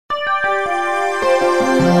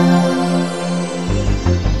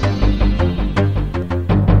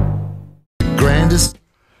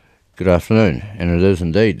Good afternoon, and it is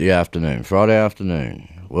indeed the afternoon, Friday afternoon.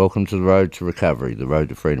 Welcome to the Road to Recovery, the Road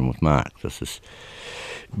to Freedom with Mark. This is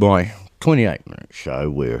my 28-minute show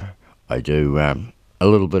where I do a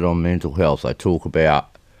little bit on mental health. I talk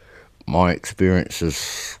about my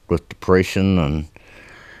experiences with depression and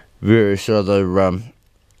various other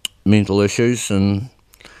mental issues, and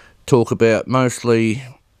talk about mostly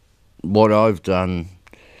what I've done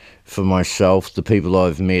for myself, the people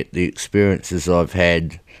I've met, the experiences I've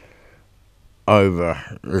had over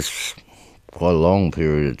this quite a long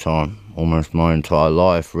period of time, almost my entire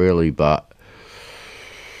life really, but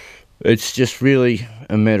it's just really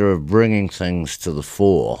a matter of bringing things to the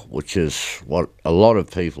fore, which is what a lot of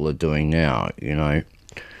people are doing now.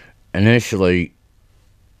 Initially,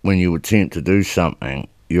 when you attempt to do something,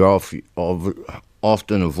 you're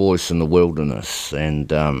often a voice in the wilderness,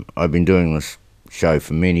 and I've been doing this show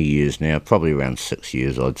for many years now, probably around 6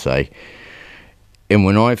 years I'd say. And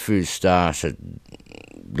when I first started,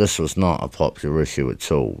 this was not a popular issue at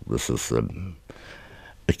all. This was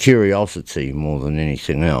a curiosity more than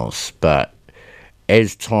anything else. But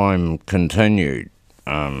as time continued,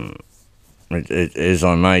 as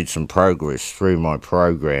I made some progress through my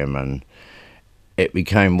program and it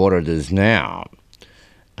became what it is now,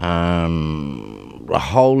 the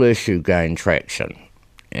whole issue gained traction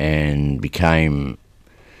and became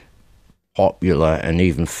popular and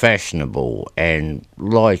even fashionable, and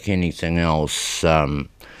like anything else,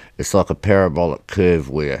 it's like a parabolic curve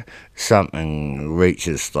where something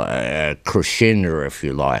reaches a crescendo, if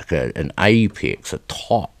you like, an apex, a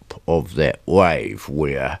top of that wave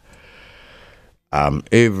where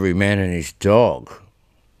every man and his dog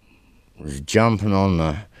was jumping on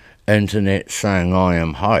the internet saying, "I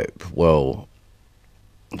am hope." Well,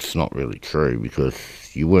 it's not really true, because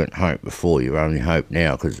you weren't hope before, you're only hope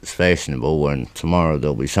now because it's fashionable, and tomorrow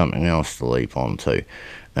there'll be something else to leap onto.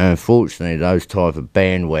 And unfortunately, those type of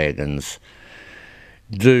bandwagons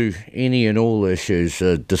do any and all issues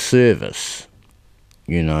a disservice.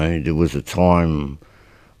 There was a time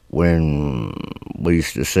when we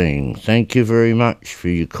used to sing, "Thank you very much for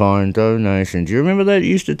your kind donation." Do you remember that? It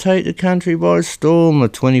used to take the country by storm, a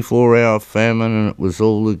 24-hour famine, and it was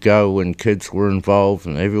all a go when kids were involved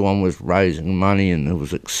and everyone was raising money and there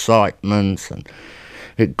was excitement and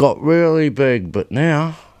it got really big. But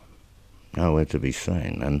now, nowhere to be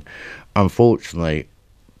seen. And unfortunately,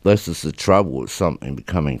 this is the trouble with something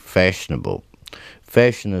becoming fashionable.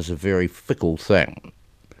 Fashion is a very fickle thing.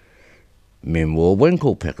 Men wore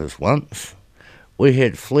winkle pickers once. We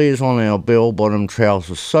had flares on our bell-bottom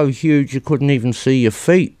trousers so huge you couldn't even see your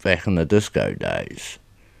feet back in the disco days.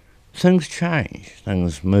 Things change,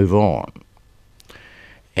 things move on.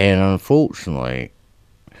 And unfortunately,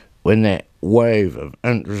 when that wave of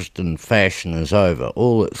interest in fashion is over,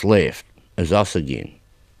 all that's left is us again.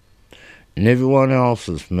 And everyone else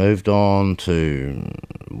has moved on to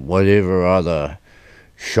whatever other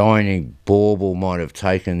shiny bauble might have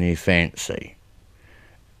taken their fancy.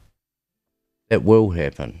 It will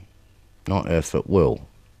happen, not if, it will.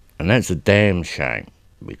 And that's a damn shame,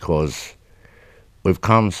 because we've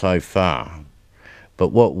come so far.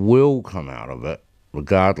 But what will come out of it,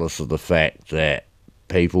 regardless of the fact that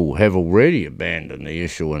people have already abandoned the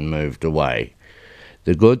issue and moved away,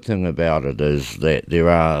 the good thing about it is that there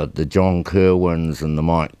are the John Kerwins and the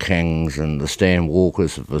Mike Kings and the Stan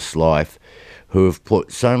Walkers of this life who have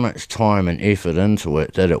put so much time and effort into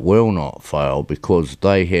it that it will not fail, because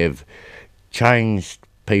they have changed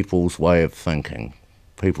people's way of thinking,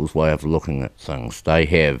 people's way of looking at things. They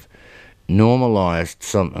have normalised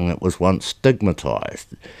something that was once stigmatised.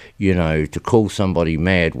 To call somebody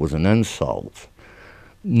mad was an insult.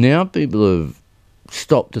 Now people have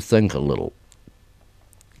stopped to think a little.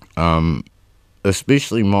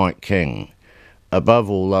 Especially Mike King, above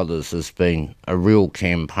all others, has been a real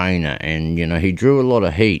campaigner, and he drew a lot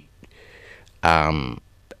of heat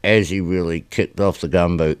as he really kicked off the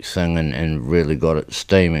gumboot thing and really got it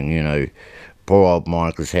steaming. Poor old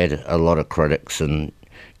Mike has had a lot of critics, and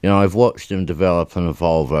I've watched him develop and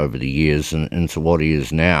evolve over the years into what he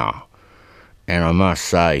is now. And I must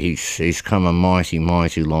say, he's come a mighty,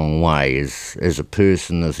 mighty long way as a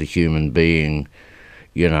person, as a human being.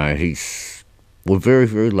 We're very,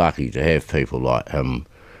 very lucky to have people like him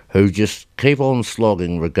who just keep on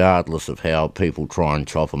slogging regardless of how people try and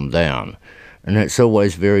chop them down. And it's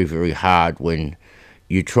always very, very hard when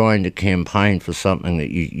you're trying to campaign for something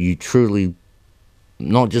that you truly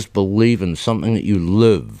not just believe in, something that you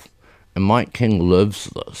live. And Mike King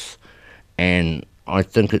lives this. And I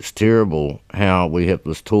think it's terrible how we have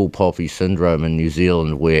this tall poppy syndrome in New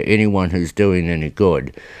Zealand, where anyone who's doing any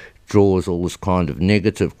good draws all this kind of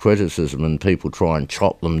negative criticism and people try and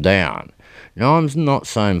chop them down. Now, I'm not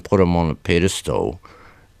saying put them on a pedestal.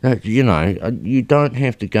 You know, you don't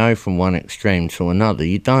have to go from one extreme to another.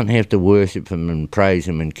 You don't have to worship him and praise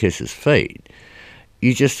him and kiss his feet.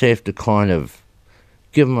 You just have to kind of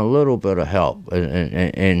give him a little bit of help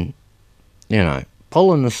and you know,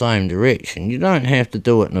 pull in the same direction. You don't have to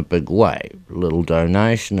do it in a big way. A little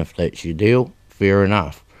donation, if that's your deal, fair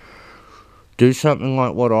enough. Do something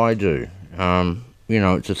like what I do. You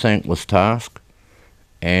know, it's a thankless task,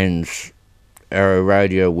 and Arrow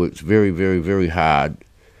Radio works very, very, very hard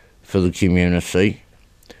for the community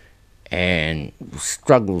and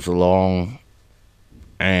struggles along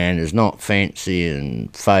and is not fancy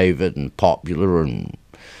and favoured and popular and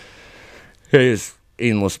has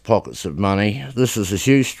endless pockets of money. This is a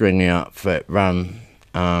shoestring outfit run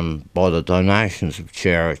by the donations of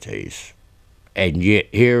charities, and yet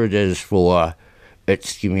here it is for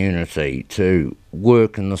its community to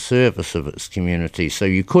work in the service of its community. So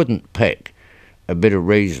you couldn't pick a better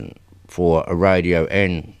reason for a radio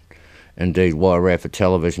and indeed Wairarapa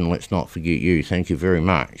Television. Let's not forget you. Thank you very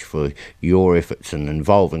much for your efforts in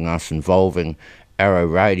involving us, involving Arrow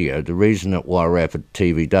Radio. The reason that Wairarapa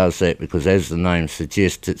TV does that, because as the name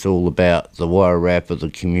suggests, it's all about the Wairarapa,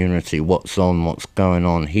 the community, what's on, what's going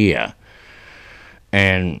on here.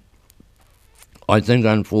 And I think,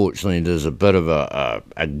 unfortunately, there's a bit of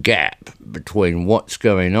a gap between what's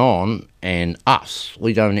going on and us.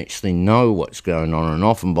 We don't actually know what's going on, and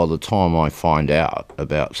often by the time I find out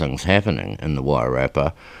about things happening in the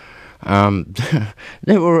Wairarapa,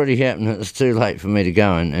 they've already happened. It's too late for me to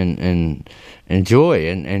go and enjoy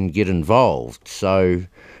and get involved. So,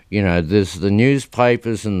 you know, there's the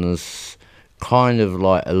newspapers and there's kind of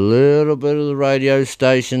like a little bit of the radio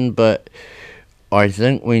station, but I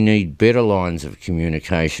think we need better lines of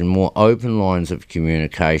communication, more open lines of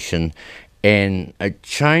communication, and a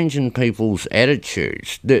change in people's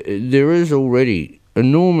attitudes. There is already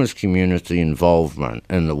enormous community involvement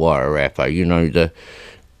in the Wairarapa. You know, the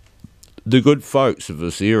good folks of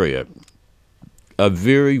this area are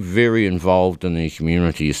very, very involved in their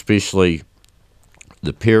community, especially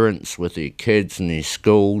the parents with their kids and their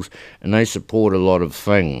schools, and they support a lot of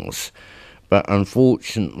things. But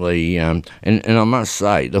unfortunately, and I must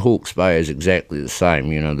say, the Hawke's Bay is exactly the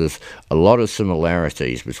same. You know, there's a lot of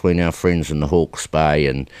similarities between our friends in the Hawke's Bay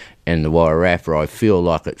and the Wairarapa. I feel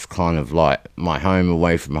like it's kind of like my home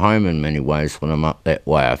away from home in many ways when I'm up that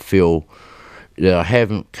way. I feel that I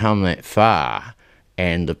haven't come that far,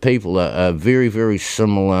 and the people are very, very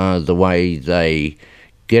similar. The way they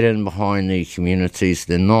get in behind their communities,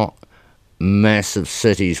 they're not massive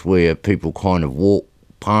cities where people kind of walk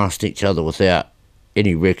past each other without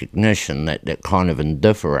any recognition, that kind of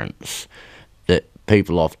indifference that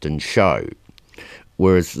people often show.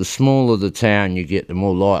 Whereas the smaller the town you get, the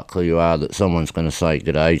more likely you are that someone's going to say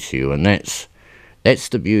good day to you, and that's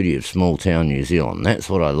the beauty of small town New Zealand. That's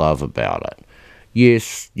what I love about it.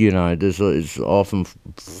 Yes, you know, it's often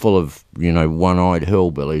full of, you know, one-eyed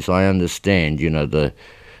hillbillies. I understand, you know, the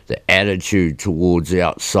attitude towards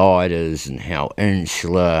outsiders and how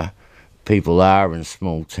insular people are in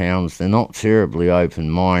small towns. They're not terribly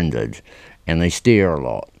open-minded, and they stare a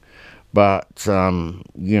lot. But,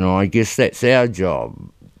 you know, I guess that's our job,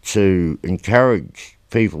 to encourage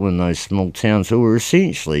people in those small towns who are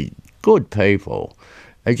essentially good people.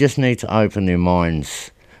 They just need to open their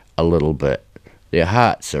minds a little bit. Their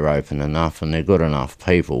hearts are open enough and they're good enough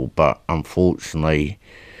people, but unfortunately,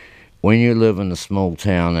 when you live in a small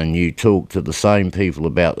town and you talk to the same people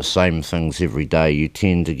about the same things every day, you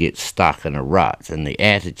tend to get stuck in a rut, and the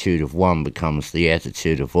attitude of one becomes the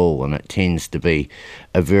attitude of all, and it tends to be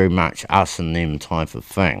a very much us and them type of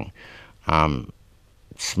thing.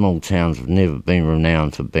 Small towns have never been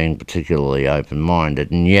renowned for being particularly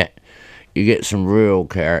open-minded, and yet you get some real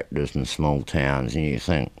characters in small towns, and you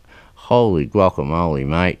think, holy guacamole,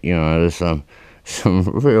 mate, you know, there's some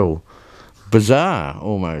real bizarre,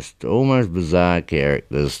 almost bizarre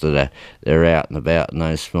characters that are out and about in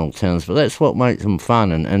those small towns. But that's what makes them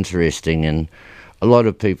fun and interesting, and a lot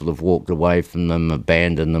of people have walked away from them,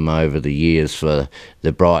 abandoned them over the years for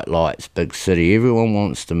the bright lights, big city. Everyone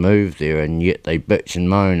wants to move there, and yet they bitch and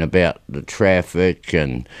moan about the traffic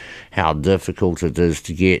and how difficult it is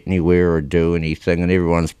to get anywhere or do anything, and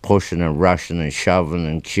everyone's pushing and rushing and shoving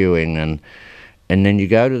and queuing, and then you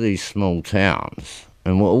go to these small towns.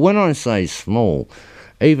 And when I say small,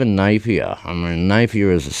 even Napier, I mean,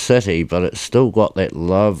 Napier is a city, but it's still got that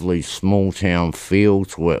lovely small town feel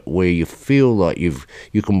to it, where you feel like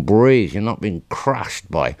you can breathe. You're not being crushed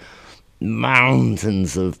by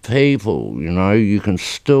mountains of people, you know. You can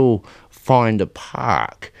still find a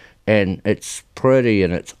park and it's pretty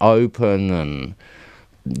and it's open, and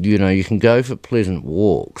you can go for pleasant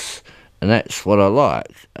walks, and that's what I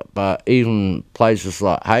like. But even places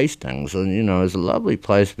like Hastings, and is a lovely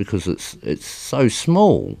place because it's so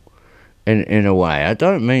small. In a way, I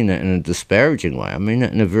don't mean it in a disparaging way. I mean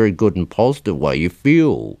it in a very good and positive way. You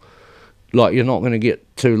feel like you're not going to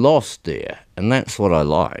get too lost there, and that's what I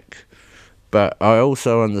like. But I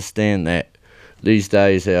also understand that these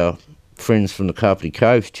days our friends from the Kapiti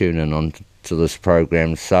Coast tune in on to this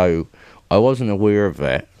program, so I wasn't aware of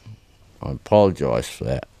that. I apologise for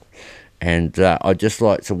that. And I'd just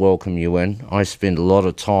like to welcome you in. I spend a lot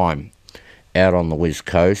of time out on the West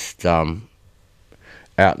Coast,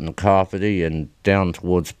 out in the Kapiti and down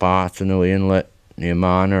towards Partanui Inlet, near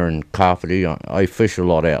Mana and Kapiti. I fish a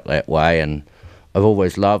lot out that way, and I've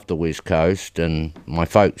always loved the West Coast, and my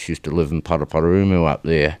folks used to live in Paraparumu up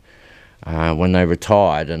there when they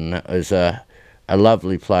retired, and it was a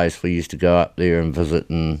lovely place. We used to go up there and visit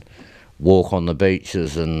and walk on the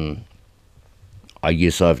beaches, and I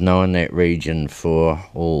guess I've known that region for,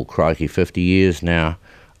 crikey, 50 years now.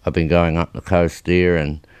 I've been going up the coast there,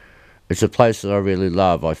 and it's a place that I really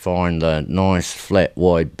love. I find the nice, flat,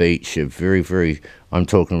 wide beach, I'm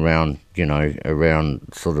talking around, around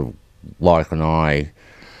sort of Waikanae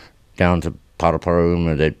down to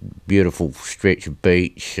Paraparumu, that beautiful stretch of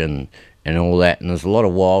beach and all that. And there's a lot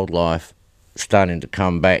of wildlife starting to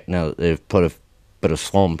come back now that they've put a bit of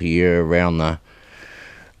swampy air around the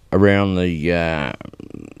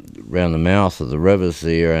mouth of the rivers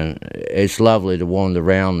there, and it's lovely to wander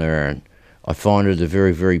around there, and I find it a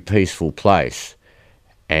very, very peaceful place.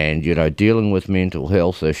 And, dealing with mental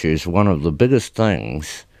health issues, one of the biggest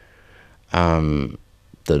things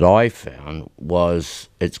that I found was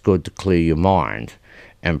it's good to clear your mind.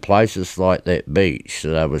 And places like that beach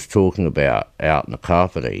that I was talking about out in the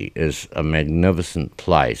Kapiti is a magnificent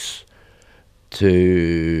place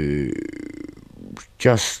to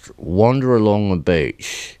just wander along the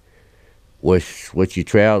beach with your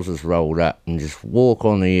trousers rolled up and just walk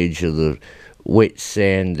on the edge of the wet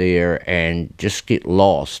sand there and just get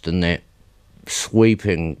lost in that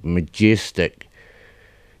sweeping, majestic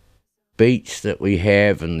beach that we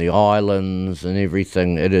have and the islands and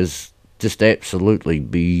everything. It is just absolutely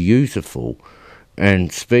beautiful.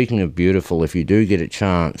 And speaking of beautiful, if you do get a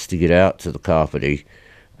chance to get out to the Kapiti,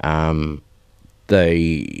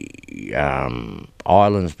 the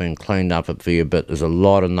island's been cleaned up a fair bit. There's a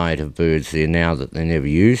lot of native birds there now that there never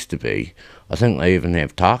used to be. I think they even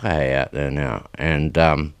have takahe out there now. And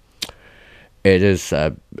it is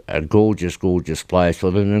a gorgeous, gorgeous place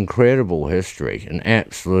with an incredible history, an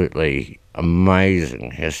absolutely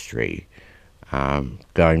amazing history,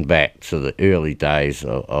 going back to the early days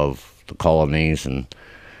of the colonies and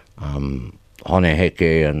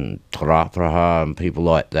Honeheke and Tarapraha and people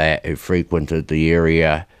like that who frequented the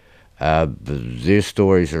area. Their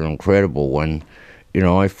stories are incredible, and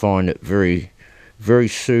I find it very, very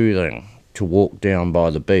soothing to walk down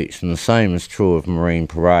by the beach, and the same is true of Marine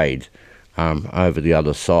Parade over the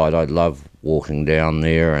other side. I love walking down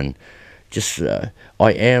there and just I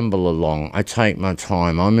amble along. I take my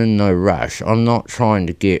time. I'm in no rush. I'm not trying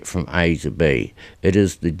to get from A to B. It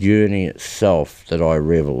is the journey itself that I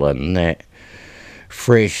revel in, that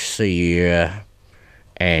fresh sea air,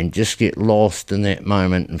 and just get lost in that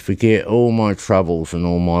moment and forget all my troubles and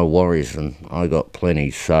all my worries, and I got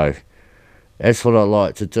plenty. So that's what I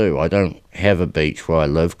like to do. I don't have a beach where I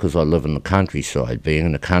live because I live in the countryside.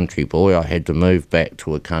 Being a country boy, I had to move back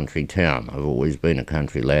to a country town. I've always been a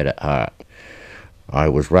country lad at heart. I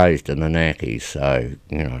was raised in Anaki, so,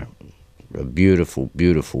 a beautiful,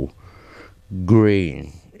 beautiful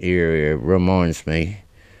green area reminds me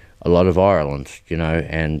a lot of Ireland,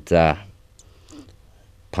 and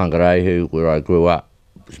Pangarehu, where I grew up,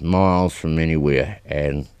 was miles from anywhere,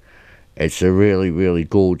 and it's a really, really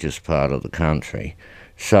gorgeous part of the country.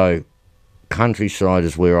 So countryside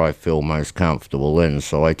is where I feel most comfortable in,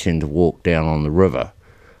 so I tend to walk down on the river.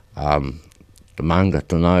 The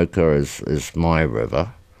Mangatanoka is my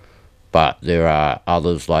river, but there are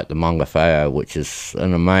others like the Mangawhao, which is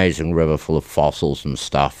an amazing river full of fossils and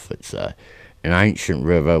stuff. It's an ancient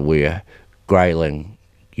river where grayling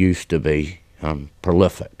used to be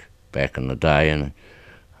prolific back in the day, and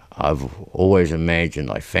I've always imagined,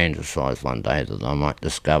 I fantasised one day that I might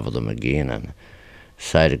discover them again and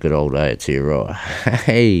say to good old Aotearoa,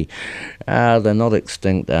 hey, they're not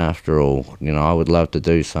extinct after all. I would love to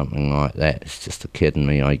do something like that. It's just a kid in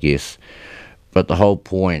me, I guess. But the whole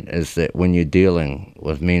point is that when you're dealing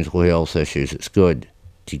with mental health issues, it's good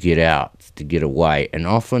to get out, to get away, and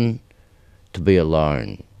often to be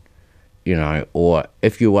alone, or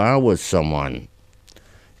if you are with someone,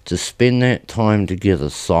 to spend that time together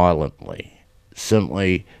silently,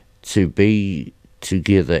 simply to be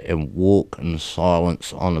together and walk in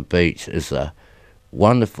silence on a beach is a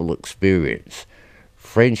wonderful experience.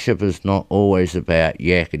 Friendship is not always about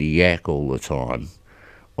yakety yak all the time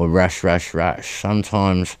or rush, rush, rush.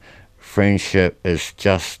 Sometimes friendship is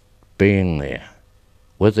just being there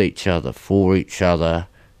with each other, for each other,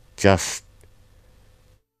 just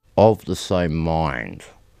of the same mind.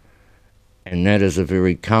 And that is a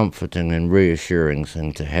very comforting and reassuring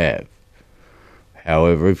thing to have.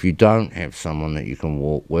 However, if you don't have someone that you can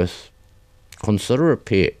walk with, consider a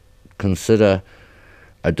pet. Consider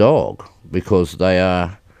a dog, because they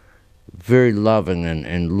are very loving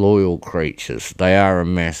and loyal creatures. They are a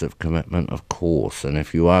massive commitment, of course, and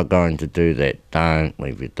if you are going to do that, don't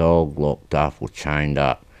leave your dog locked up or chained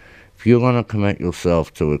up. If you're going to commit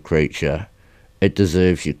yourself to a creature, it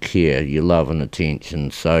deserves your care, your love and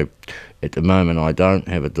attention. So at the moment I don't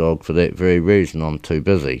have a dog for that very reason. I'm too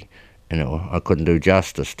busy. I couldn't do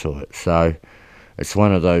justice to it. So it's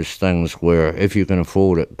one of those things where if you can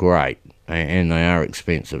afford it, great. And they are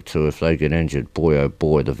expensive too. If they get injured, boy oh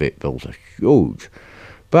boy, the vet bills are huge.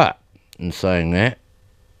 But in saying that,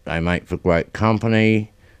 they make for great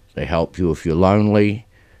company. They help you if you're lonely.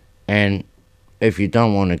 And if you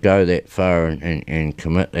don't want to go that far and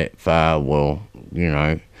commit that far, well,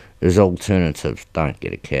 there's alternatives. Don't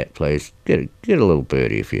get a cat, please. Get a little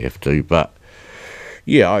birdie if you have to. But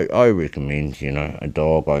yeah, I recommend, a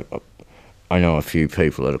dog. I know a few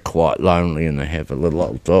people that are quite lonely and they have a little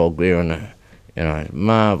old dog there, and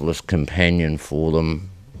marvellous companion for them,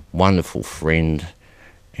 wonderful friend,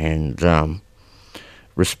 and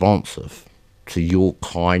responsive to your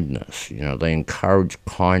kindness. They encourage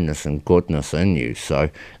kindness and goodness in you, so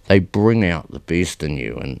they bring out the best in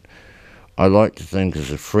you. And I like to think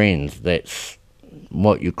as a friend that's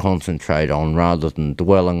what you concentrate on, rather than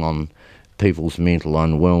dwelling on people's mental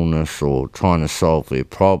unwellness or trying to solve their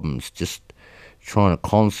problems. Just trying to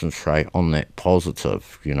concentrate on that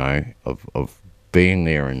positive, of being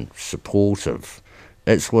there and supportive.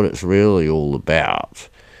 That's what it's really all about.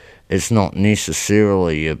 It's not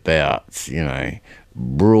necessarily about,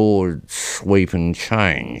 broad sweeping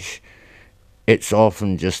change. It's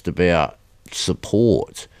often just about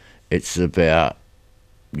support. It's about,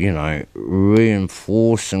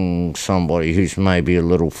 reinforcing somebody who's maybe a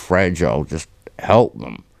little fragile, just help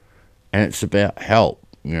them. And it's about help,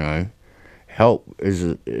 Help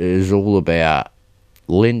is all about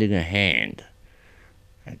lending a hand,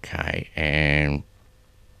 okay, and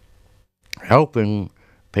helping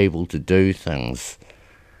people to do things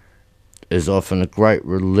is often a great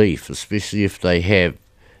relief, especially if they have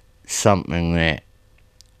something that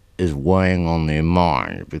is weighing on their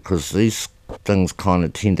mind, because these things kind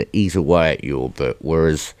of tend to eat away at you a bit.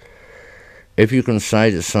 Whereas if you can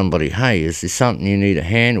say to somebody, hey, is there something you need a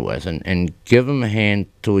hand with, and give them a hand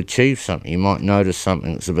to achieve something. You might notice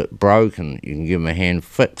something that's a bit broken, you can give them a hand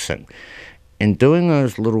fixing. And doing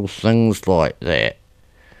those little things like that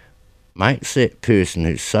makes that person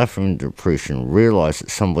who's suffering depression realise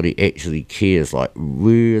that somebody actually cares, like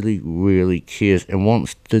really, really cares, and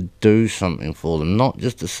wants to do something for them, not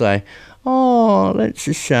just to say, oh, that's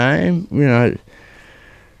a shame.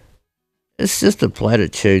 It's just a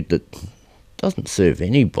platitude that doesn't serve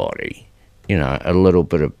anybody. A little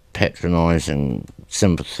bit of patronising,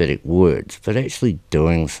 sympathetic words, but actually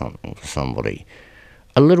doing something for somebody.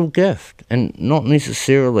 A little gift, and not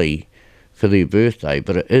necessarily for their birthday,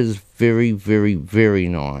 but it is very, very, very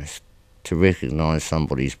nice to recognise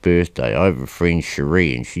somebody's birthday. I have a friend,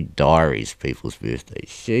 Cherie, and she diaries people's birthdays.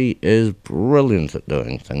 She is brilliant at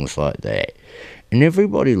doing things like that. And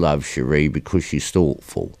everybody loves Cherie because she's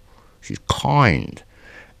thoughtful. She's kind.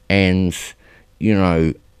 And,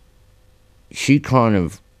 she kind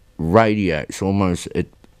of radiates almost,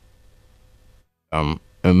 it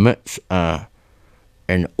emits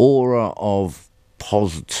an aura of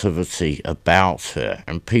positivity about her,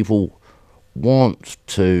 and people want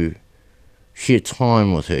to share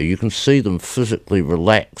time with her. You can see them physically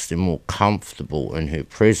relaxed and more comfortable in her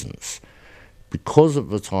presence because of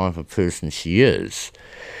the type of person she is.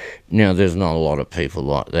 Now, there's not a lot of people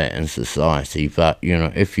like that in society, but,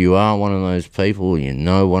 if you are one of those people,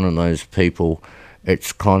 one of those people,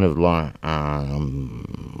 it's kind of like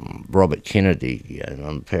Robert Kennedy.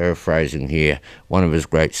 I'm paraphrasing here. One of his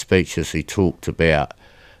great speeches, he talked about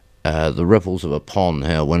the ripples of a pond,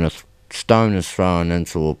 how when a stone is thrown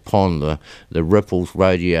into a pond, the ripples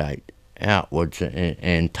radiate outwards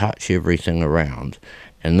and touch everything around.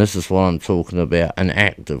 And this is what I'm talking about, an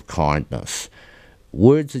act of kindness.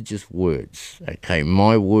 Words are just words, okay?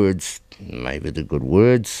 My words, maybe they're good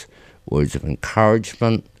words of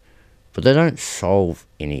encouragement, but they don't solve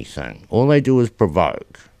anything. All they do is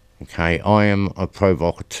provoke. Okay, I am a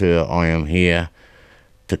provocateur. I am here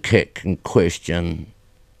to kick and question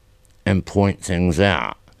and point things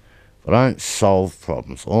out. But I don't solve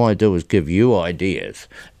problems. All I do is give you ideas,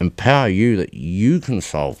 empower you that you can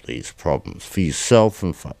solve these problems for yourself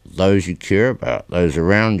and for those you care about, those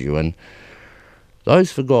around you, and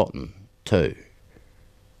those forgotten too.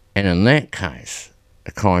 And in that case,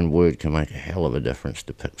 a kind word can make a hell of a difference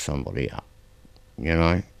to pick somebody up. You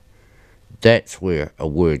know, that's where a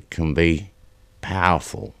word can be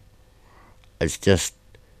powerful. It's just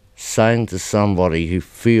saying to somebody who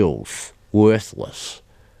feels worthless,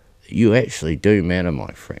 you actually do matter,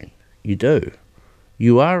 my friend. You do.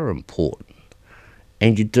 You are important.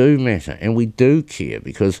 And you do matter. And we do care,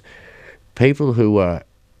 because people who are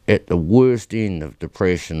at the worst end of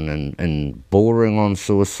depression and bordering on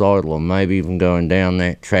suicidal, or maybe even going down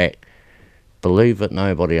that track, believe that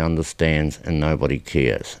nobody understands and nobody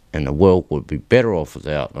cares. And the world would be better off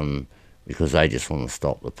without them, because they just want to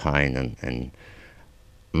stop the pain, and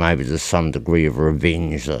maybe there's some degree of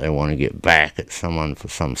revenge that they want to get back at someone for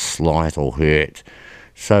some slight or hurt.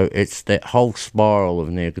 So it's that whole spiral of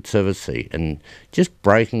negativity, and just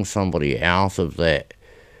breaking somebody out of that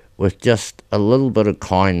with just a little bit of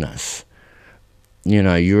kindness. You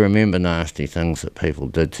know, you remember nasty things that people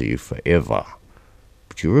did to you forever,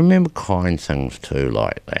 but you remember kind things too,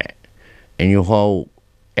 like that. And your whole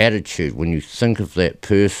attitude when you think of that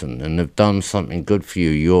person and they've done something good for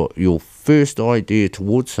you, your first idea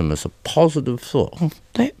towards them is a positive thought. Oh,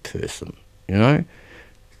 that person, you know?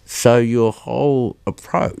 So your whole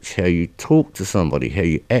approach, how you talk to somebody, how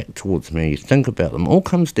you act towards them, how you think about them, all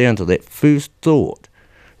comes down to that first thought,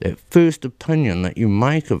 that first opinion that you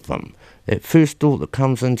make of them, that first thought that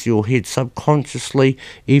comes into your head subconsciously,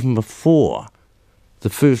 even before the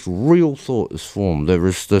first real thought is formed. There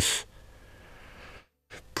is this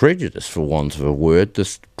prejudice, for want of a word,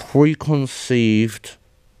 this preconceived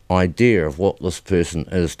idea of what this person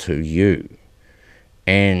is to you.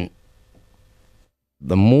 And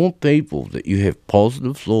the more people that you have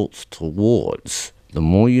positive thoughts towards, the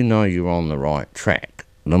more you know you're on the right track.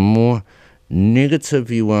 The more negative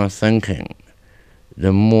you are thinking,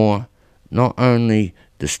 the more not only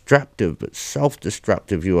destructive but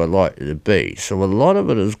self-destructive you are likely to be. So a lot of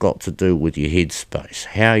it has got to do with your headspace,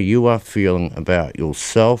 how you are feeling about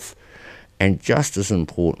yourself, and just as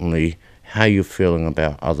importantly, how you're feeling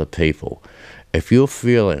about other people. If you're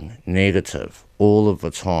feeling negative all of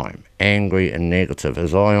the time, angry and negative,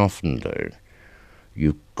 as I often do,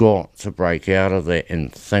 you've got to break out of that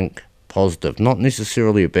and think positive. Not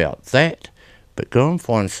necessarily about that, but go and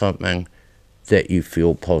find something that you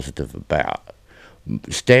feel positive about.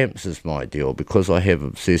 Stamps is my deal, because I have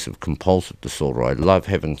obsessive compulsive disorder. I love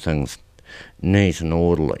having things neat and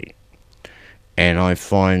orderly. And I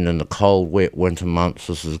find in the cold, wet winter months,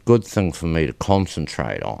 this is a good thing for me to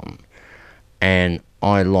concentrate on. And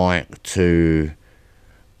I like to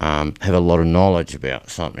have a lot of knowledge about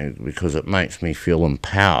something, because it makes me feel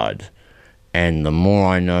empowered. And the more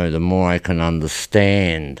I know, the more I can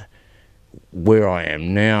understand where I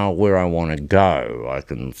am now, where I want to go. I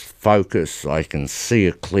can focus, I can see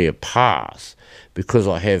a clear path, because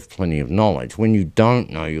I have plenty of knowledge. When you don't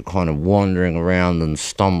know, you're kind of wandering around and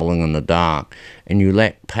stumbling in the dark, and you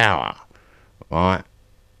lack power, right?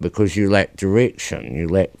 Because you lack direction, you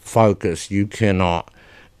lack focus. You cannot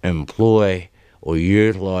employ or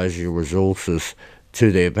utilize your resources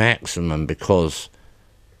to their maximum, because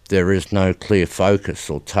there is no clear focus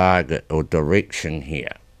or target or direction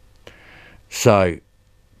here. So,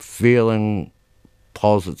 feeling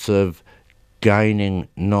positive, gaining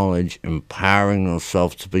knowledge, empowering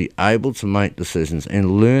yourself to be able to make decisions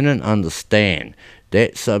and learn and understand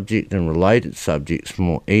that subject and related subjects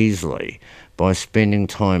more easily by spending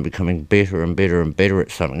time becoming better and better and better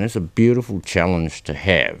at something. That's a beautiful challenge to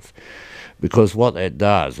have, because what that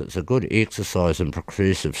does, it's a good exercise in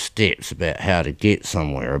progressive steps about how to get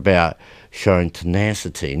somewhere, about showing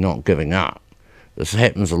tenacity, not giving up. This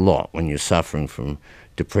happens a lot when you're suffering from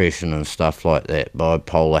depression and stuff like that,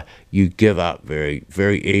 bipolar. You give up very,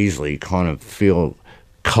 very easily. You kind of feel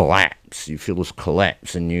collapse. You feel this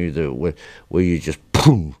collapse in you where you just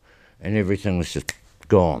boom, and everything's just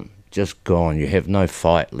gone. You have no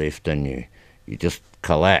fight left in you. You just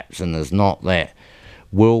collapse, and there's not that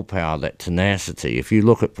willpower, that tenacity. If you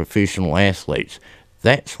look at professional athletes,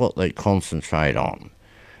 that's what they concentrate on.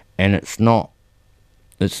 And it's not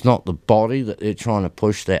It's not the body that they're trying to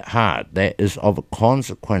push that hard. That is of a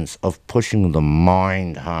consequence of pushing the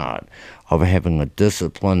mind hard, of having the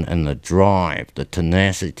discipline and the drive, the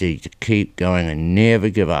tenacity to keep going and never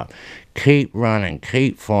give up. Keep running,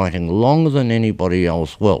 keep fighting longer than anybody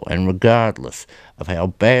else will. And regardless of how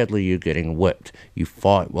badly you're getting whipped, you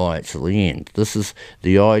fight right to the end. This is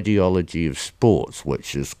the ideology of sports,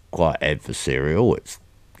 which is quite adversarial. It's,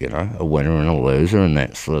 a winner and a loser and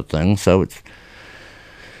that sort of thing. So it's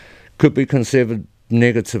could be considered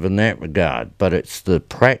negative in that regard, but it's the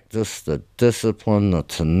practice, the discipline, the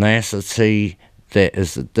tenacity that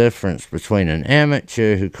is the difference between an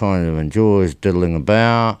amateur who kind of enjoys diddling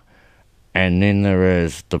about, and then there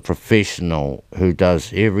is the professional who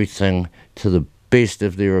does everything to the best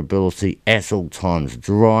of their ability at all times,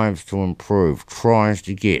 drives to improve, tries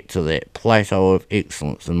to get to that plateau of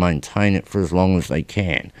excellence and maintain it for as long as they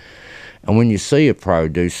can. And when you see a pro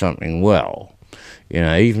do something well,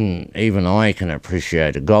 even I can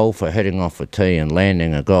appreciate a golfer hitting off a tee and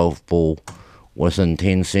landing a golf ball within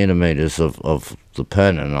 10 centimetres of the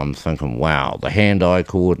pin, and I'm thinking, wow, the hand-eye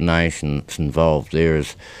coordination that's involved there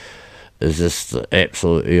is just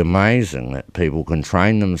absolutely amazing that people can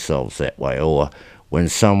train themselves that way. Or when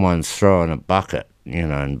someone's throwing a bucket,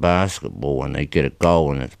 in basketball, and they get a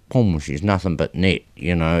goal and it's boom, she's nothing but net.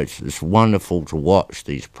 It's wonderful to watch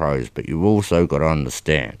these pros, but you've also got to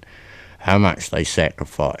understand how much they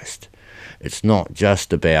sacrificed. It's not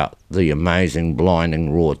just about the amazing,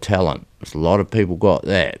 blinding, raw talent. There's a lot of people got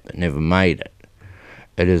that, but never made it.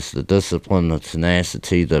 It is the discipline, the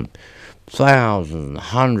tenacity, the thousands and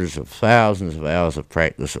hundreds of thousands of hours of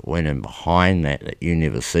practice that went in behind that you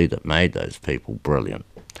never see, that made those people brilliant.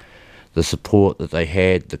 The support that they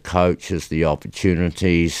had, the coaches, the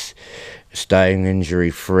opportunities, staying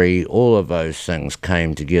injury-free, all of those things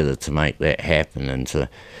came together to make that happen and to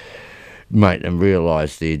make them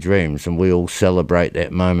realise their dreams. And we all celebrate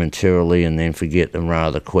that momentarily and then forget them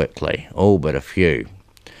rather quickly, all but a few.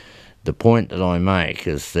 The point that I make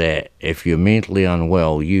is that if you're mentally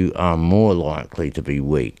unwell, you are more likely to be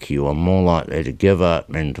weak. You are more likely to give up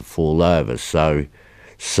and to fall over. So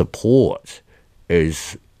support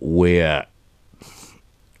is where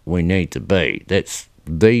we need to be. That's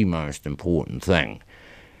the most important thing,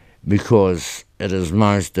 because it is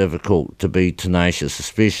most difficult to be tenacious,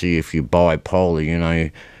 especially if you're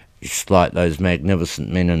bipolar. It's like those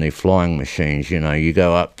magnificent men in their flying machines. You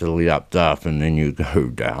go up till the up, and then you go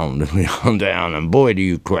down till the down, and boy, do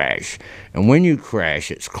you crash. And when you crash,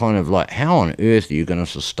 it's kind of like, how on earth are you going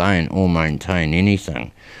to sustain or maintain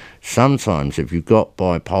anything? Sometimes, if you've got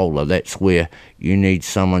bipolar, that's where you need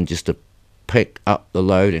someone just to pick up the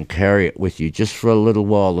load and carry it with you just for a little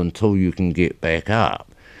while until you can get back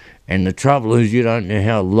up. And the trouble is, you don't know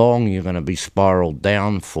how long you're going to be spiraled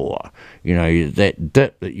down for. That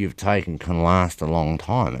dip that you've taken can last a long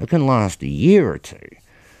time. It can last a year or two.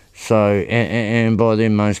 So, and by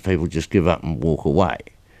then most people just give up and walk away.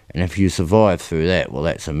 And if you survive through that, well,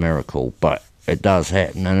 that's a miracle. But it does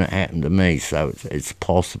happen, and it happened to me, so it's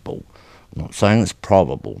possible. I'm not saying it's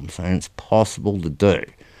probable. I'm saying it's possible to do.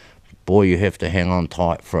 Boy, you have to hang on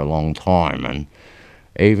tight for a long time. And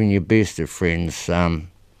even your best of friends,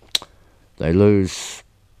 they lose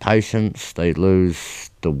patience, they lose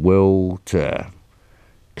the will to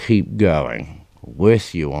keep going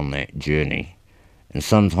with you on that journey. And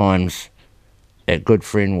sometimes that good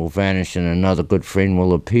friend will vanish and another good friend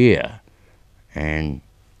will appear. And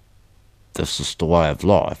this is the way of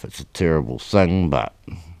life. It's a terrible thing, but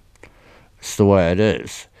it's the way it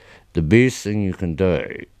is. The best thing you can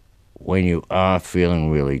do when you are feeling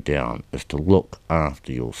really down is to look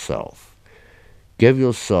after yourself. Give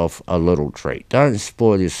yourself a little treat. Don't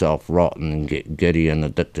spoil yourself rotten and get giddy and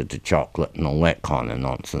addicted to chocolate and all that kind of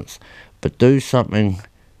nonsense. But do something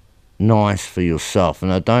nice for yourself.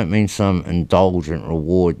 And I don't mean some indulgent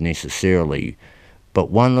reward necessarily,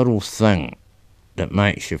 but one little thing that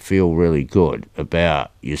makes you feel really good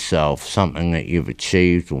about yourself, something that you've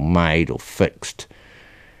achieved or made or fixed.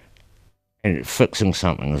 And fixing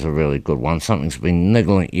something is a really good one. Something's been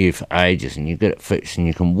niggling at you for ages and you get it fixed and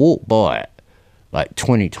you can walk by it like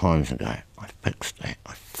 20 times and go, I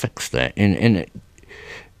fixed that. And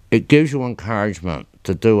it gives you encouragement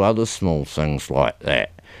to do other small things like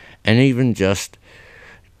that. And even just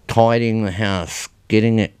tidying the house,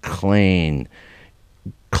 getting it clean,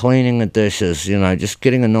 cleaning the dishes, just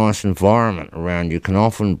getting a nice environment around you can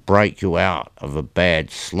often break you out of a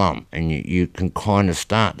bad slump. And you can kind of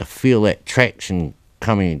start to feel that traction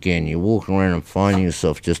coming again. You're walking around and finding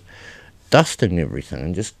yourself just dusting everything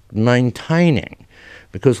and just maintaining,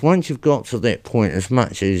 because once you've got to that point, it's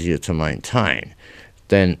much easier to maintain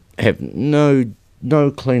than have no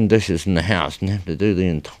no clean dishes in the house and have to do the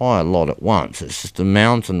entire lot at once. It's just a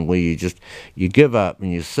mountain where you give up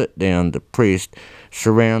and you sit down depressed,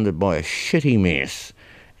 surrounded by a shitty mess,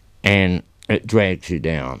 and it drags you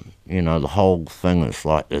down. You know, the whole thing is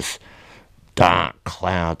like this dark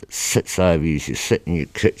cloud that sits over you as you sit in your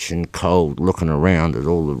kitchen cold, looking around at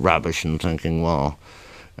all the rubbish and thinking, well,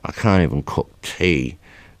 I can't even cook tea.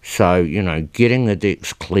 So, you know, getting the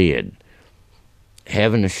decks cleared,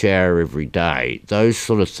 having a shower every day, those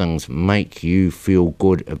sort of things make you feel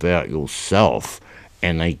good about yourself,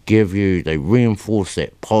 and they reinforce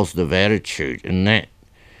that positive attitude. And that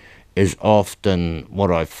is often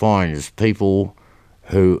what I find is people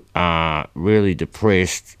who are really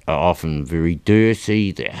depressed are often very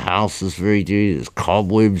dirty, their house is very dirty, there's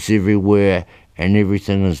cobwebs everywhere, and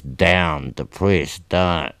everything is down, depressed,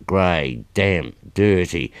 dark, grey, damp,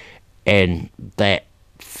 dirty, and that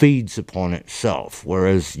feeds upon itself.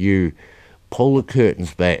 Whereas you pull the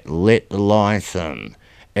curtains back, let the light in,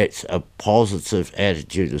 it's a positive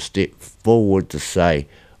attitude, a step forward to say,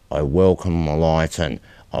 I welcome the light in,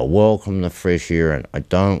 I welcome the fresh air in, I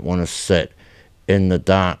don't want to sit in the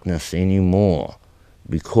darkness anymore,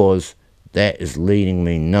 because that is leading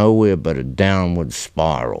me nowhere but a downward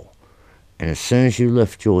spiral. And as soon as you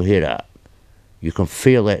lift your head up, you can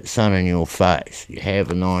feel that sun in your face. You have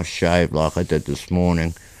a nice shave like I did this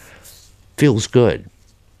morning. Feels good.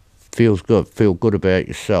 Feels good. Feel good about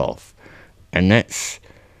yourself. And that's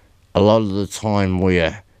a lot of the time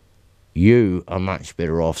where you are much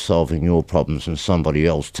better off solving your problems than somebody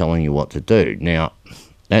else telling you what to do. Now,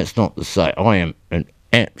 that's not to say I am an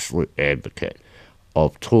absolute advocate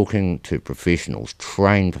of talking to professionals,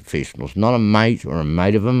 trained professionals, not a mate or a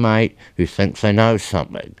mate of a mate who thinks they know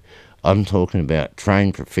something. I'm talking about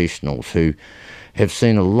trained professionals who have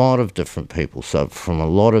seen a lot of different people suffer from a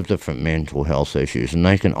lot of different mental health issues, and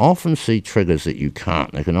they can often see triggers that you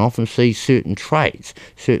can't. They can often see certain traits,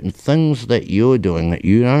 certain things that you're doing that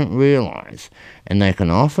you don't realise, and they can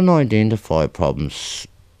often identify problems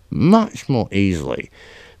much more easily.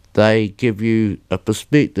 They give you a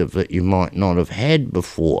perspective that you might not have had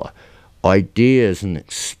before, ideas and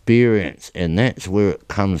experience, and that's where it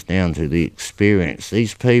comes down to the experience.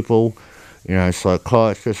 These people, you know,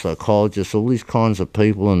 psychiatrists, psychologists, all these kinds of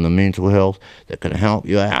people in the mental health that can help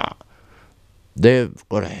you out, they've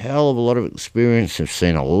got a hell of a lot of experience, they've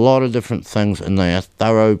seen a lot of different things, and they are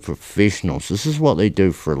thorough professionals. This is what they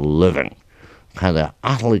do for a living. Okay, they're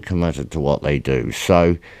utterly committed to what they do.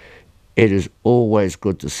 So it is always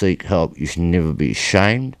good to seek help. You should never be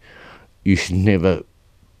ashamed. You should never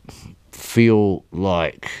feel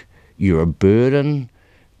like you're a burden,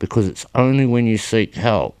 because it's only when you seek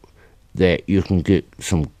help that you can get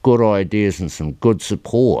some good ideas and some good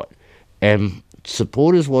support. And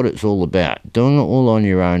support is what it's all about. Doing it all on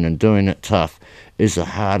your own and doing it tough is the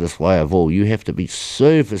hardest way of all. You have to be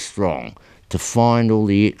super strong to find all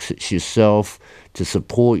the exits yourself, to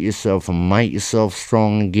support yourself and make yourself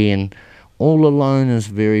strong again. All alone is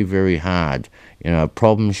very, very hard. You know, a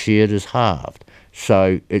problem shared is halved.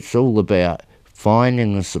 So it's all about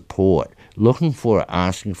finding the support, looking for it,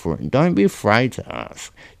 asking for it, and don't be afraid to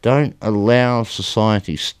ask. Don't allow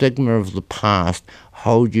society's stigma of the past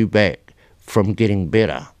hold you back from getting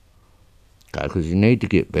better. Okay, because you need to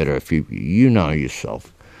get better if you know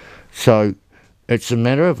yourself. So it's a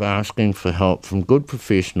matter of asking for help from good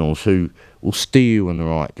professionals who will steer you in the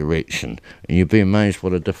right direction, and you'll be amazed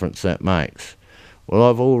what a difference that makes. Well,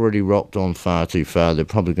 I've already rocked on far too far. They're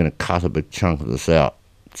probably going to cut a big chunk of this out.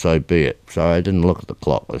 So be it. So I didn't look at the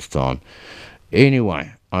clock this time.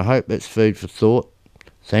 Anyway, I hope that's food for thought.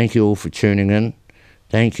 Thank you all for tuning in.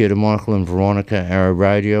 Thank you to Michael and Veronica, Arrow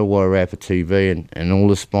Radio, Wairarapa TV, and all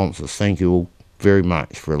the sponsors. Thank you all very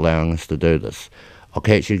much for allowing us to do this. I'll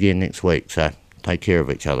catch you again next week, so take care of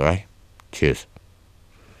each other, eh? Cheers.